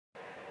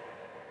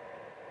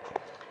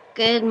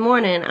Good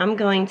morning. I'm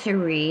going to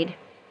read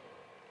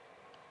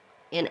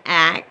in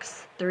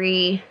Acts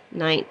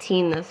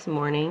 3:19 this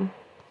morning.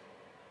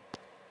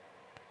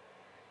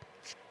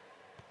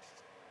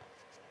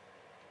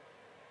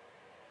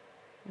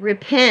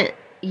 Repent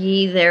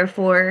ye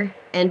therefore,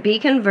 and be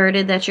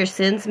converted, that your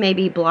sins may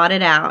be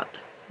blotted out,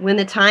 when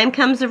the time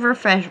comes of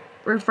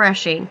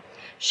refreshing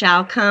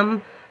shall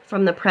come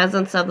from the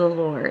presence of the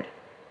Lord.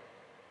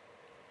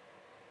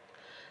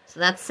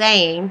 So that's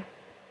saying,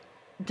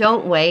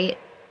 don't wait.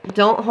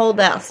 Don't hold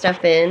that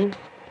stuff in.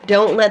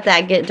 Don't let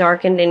that get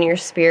darkened in your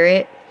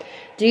spirit.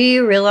 Do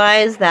you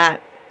realize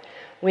that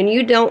when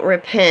you don't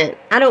repent,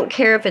 I don't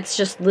care if it's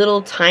just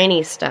little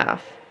tiny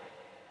stuff,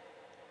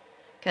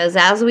 because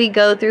as we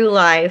go through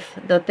life,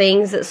 the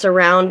things that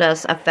surround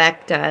us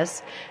affect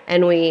us,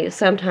 and we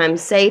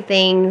sometimes say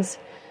things,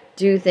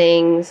 do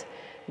things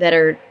that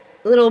are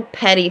little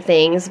petty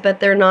things, but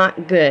they're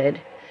not good.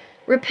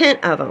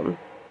 Repent of them.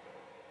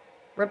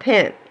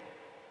 Repent.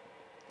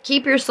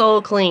 Keep your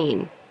soul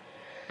clean.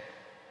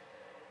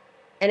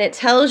 And it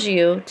tells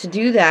you to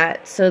do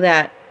that so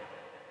that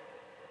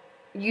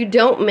you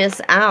don't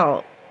miss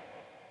out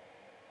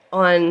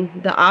on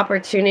the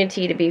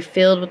opportunity to be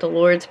filled with the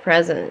Lord's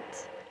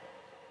presence.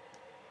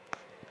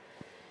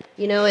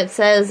 You know, it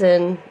says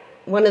in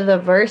one of the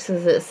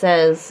verses, it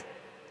says,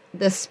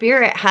 the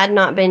Spirit had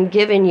not been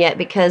given yet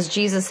because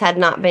Jesus had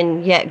not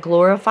been yet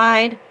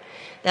glorified.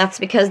 That's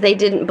because they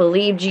didn't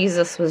believe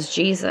Jesus was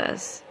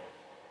Jesus.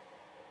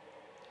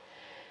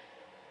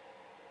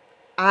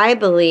 I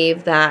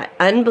believe that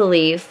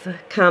unbelief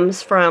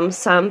comes from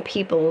some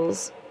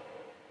people's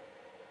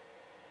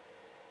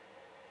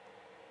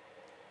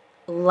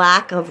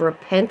lack of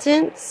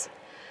repentance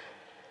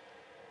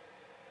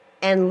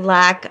and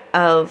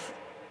I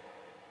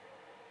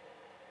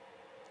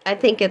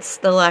think it's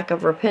the lack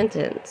of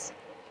repentance.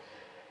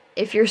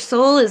 If your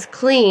soul is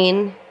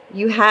clean,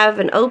 you have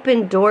an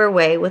open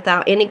doorway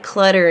without any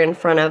clutter in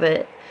front of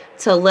it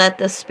to let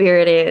the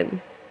Spirit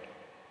in.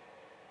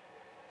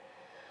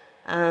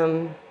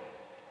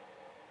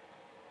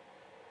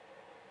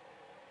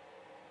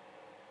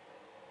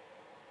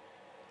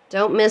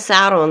 Don't miss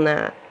out on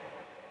that.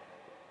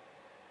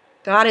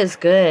 God is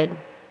good.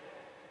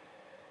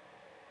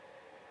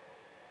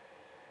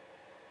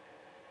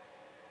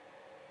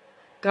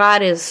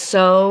 God is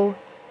so,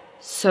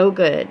 so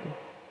good.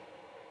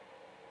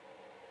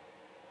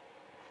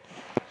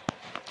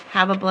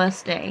 Have a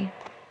blessed day.